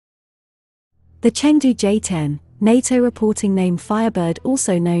The Chengdu J-10, NATO reporting name Firebird,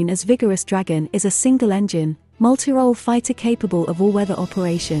 also known as Vigorous Dragon, is a single-engine, multi-role fighter capable of all-weather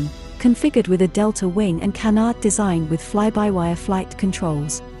operation, configured with a delta wing and canard design with fly-by-wire flight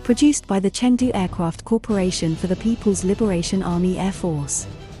controls, produced by the Chengdu Aircraft Corporation for the People's Liberation Army Air Force.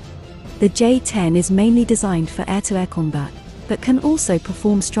 The J-10 is mainly designed for air-to-air combat, but can also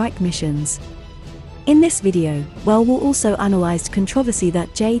perform strike missions. In this video, we'll also analyze controversy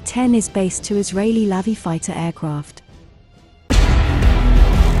that J-10 is based to Israeli Lavi fighter aircraft.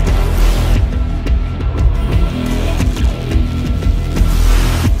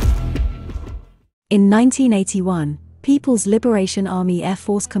 In 1981, People's Liberation Army Air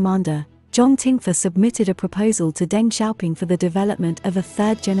Force Commander, Zhang Tingfa submitted a proposal to Deng Xiaoping for the development of a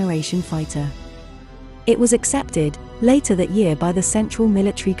third-generation fighter. It was accepted, later that year, by the Central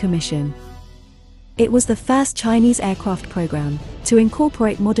Military Commission. It was the first Chinese aircraft program to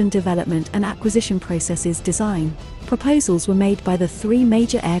incorporate modern development and acquisition processes design. Proposals were made by the three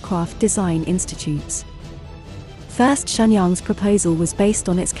major aircraft design institutes. First, Shenyang's proposal was based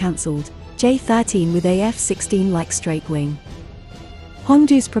on its cancelled J-13 with AF-16-like straight wing.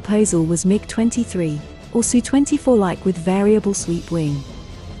 Hongdu's proposal was MiG-23, or Su-24-like with variable sweep wing.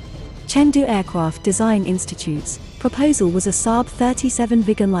 Chengdu Aircraft Design Institute's proposal was a Saab-37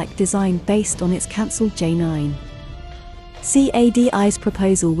 Viggen-like design based on its cancelled J-9. CADI's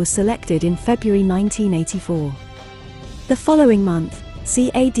proposal was selected in February 1984. The following month,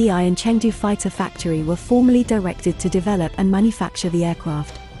 CADI and Chengdu Fighter Factory were formally directed to develop and manufacture the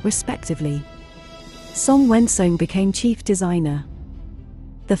aircraft, respectively. Song Wensong became chief designer.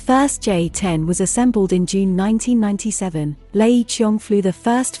 The first J-10 was assembled in June 1997. Lei Qiong flew the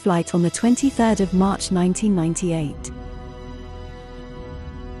first flight on the 23rd of March 1998.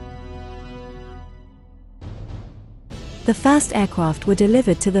 The first aircraft were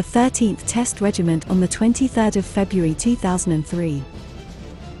delivered to the 13th Test Regiment on the 23rd of February 2003.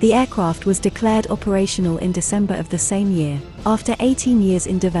 The aircraft was declared operational in December of the same year, after 18 years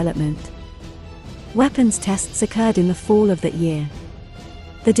in development. Weapons tests occurred in the fall of that year.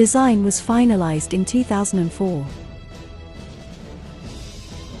 The design was finalized in 2004.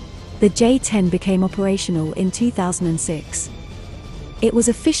 The J-10 became operational in 2006. It was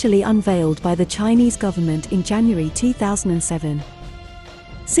officially unveiled by the Chinese government in January 2007.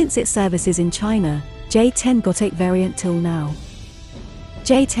 Since its services in China, J-10 got 8 variant till now.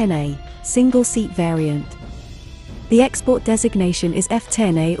 J-10A, single-seat variant. The export designation is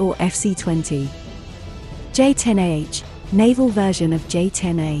F-10A or FC-20. J-10AH, naval version of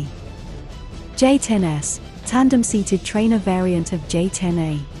J-10A. J-10S, tandem-seated trainer variant of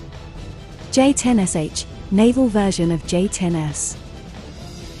J-10A. J-10SH, naval version of J-10S.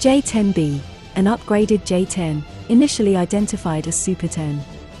 J-10B, an upgraded J-10, initially identified as Super 10.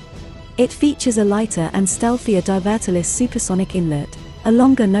 It features a lighter and stealthier diverterless supersonic inlet, a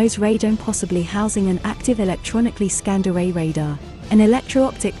longer nose radome possibly housing an active electronically scanned array radar, an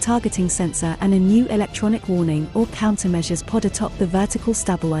electro-optic targeting sensor and a new electronic warning or countermeasures pod atop the vertical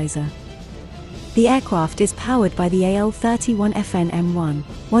stabilizer. The aircraft is powered by the AL-31FN M1.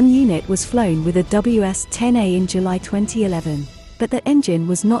 One unit was flown with a WS-10A in July 2011, but that engine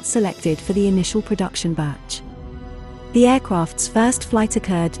was not selected for the initial production batch. The aircraft's first flight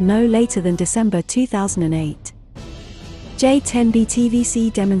occurred no later than December 2008. J-10B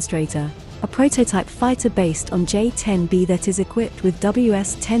TVC Demonstrator, a prototype fighter based on J-10B that is equipped with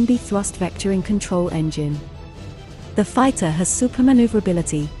WS-10B thrust vectoring control engine. The fighter has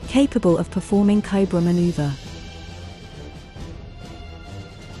supermaneuverability, capable of performing Cobra maneuver.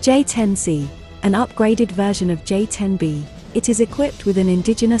 J-10c, an upgraded version of J-10B, it is equipped with an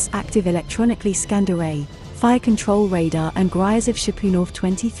indigenous active electronically scanned array, fire control radar and Gryazov-Shapunov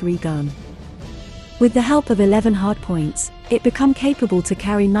 23 gun. With the help of 11 hardpoints, it become capable to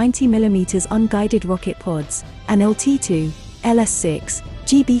carry 90mm unguided rocket pods, an LT-2, LS-6,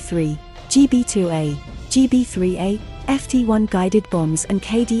 GB-3, GB-2A, GB-3A, FT-1 guided bombs and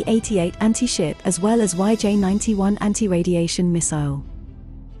KD-88 anti-ship as well as YJ-91 anti-radiation missile.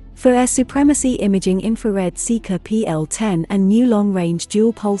 For air supremacy imaging infrared Seeker PL-10 and new long-range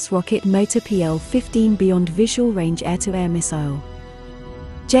dual-pulse rocket motor PL-15 beyond visual range air-to-air missile.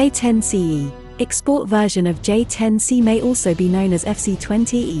 J-10CE, export version of J-10C may also be known as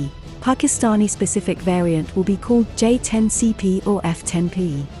FC-20E, Pakistani specific variant will be called J-10CP or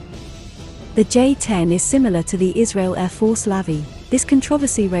F-10P. The J-10 is similar to the Israel Air Force Lavi. This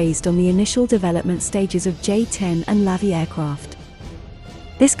controversy raised on the initial development stages of J-10 and Lavi aircraft.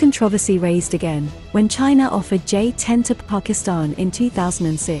 This controversy raised again when China offered J-10 to Pakistan in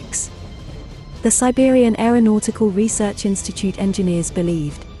 2006. The Siberian Aeronautical Research Institute engineers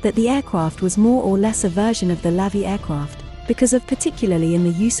believed that the aircraft was more or less a version of the Lavi aircraft, because of particularly in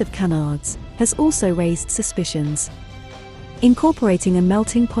the use of canards, has also raised suspicions. Incorporating a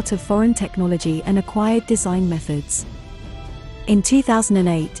melting pot of foreign technology and acquired design methods. In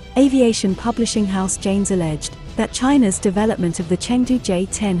 2008, aviation publishing house Janes alleged that China's development of the Chengdu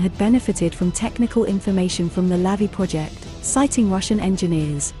J-10 had benefited from technical information from the Lavi project, citing Russian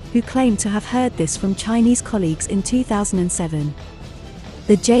engineers, who claimed to have heard this from Chinese colleagues in 2007.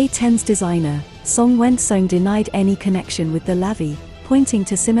 The J-10's designer, Song Wen-song, denied any connection with the Lavi, pointing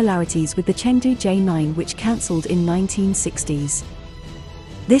to similarities with the Chengdu J-9 which cancelled in 1960s.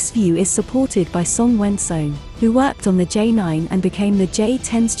 This view is supported by Song Wen-song, who worked on the J-9 and became the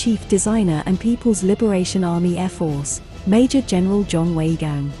J-10's chief designer and People's Liberation Army Air Force, Major General Zhang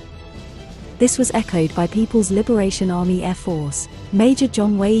Weigang. This was echoed by People's Liberation Army Air Force, Major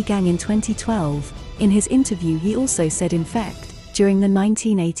Zhang Weigang in 2012. In his interview he also said in fact, during the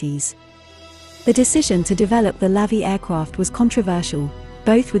 1980s. The decision to develop the Lavi aircraft was controversial,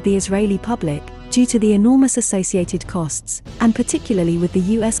 both with the Israeli public, due to the enormous associated costs, and particularly with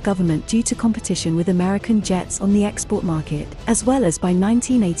the US government due to competition with American jets on the export market, as well as by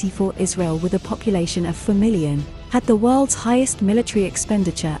 1984 Israel, with a population of 4 million, had the world's highest military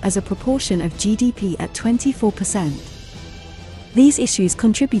expenditure as a proportion of GDP at 24%. These issues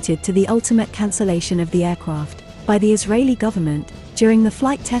contributed to the ultimate cancellation of the aircraft by the Israeli government during the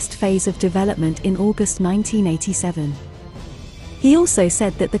flight test phase of development in August 1987. He also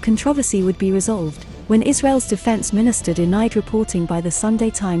said that the controversy would be resolved when Israel's defense minister denied reporting by the Sunday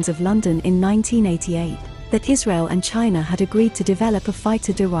Times of London in 1988 that Israel and China had agreed to develop a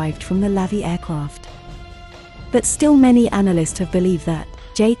fighter derived from the Lavi aircraft. But still many analysts have believed that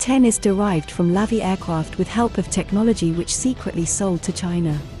J-10 is derived from Lavi aircraft with help of technology which secretly sold to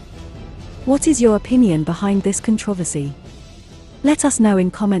China. What is your opinion behind this controversy? Let us know in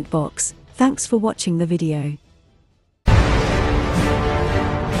comment box. Thanks for watching the video.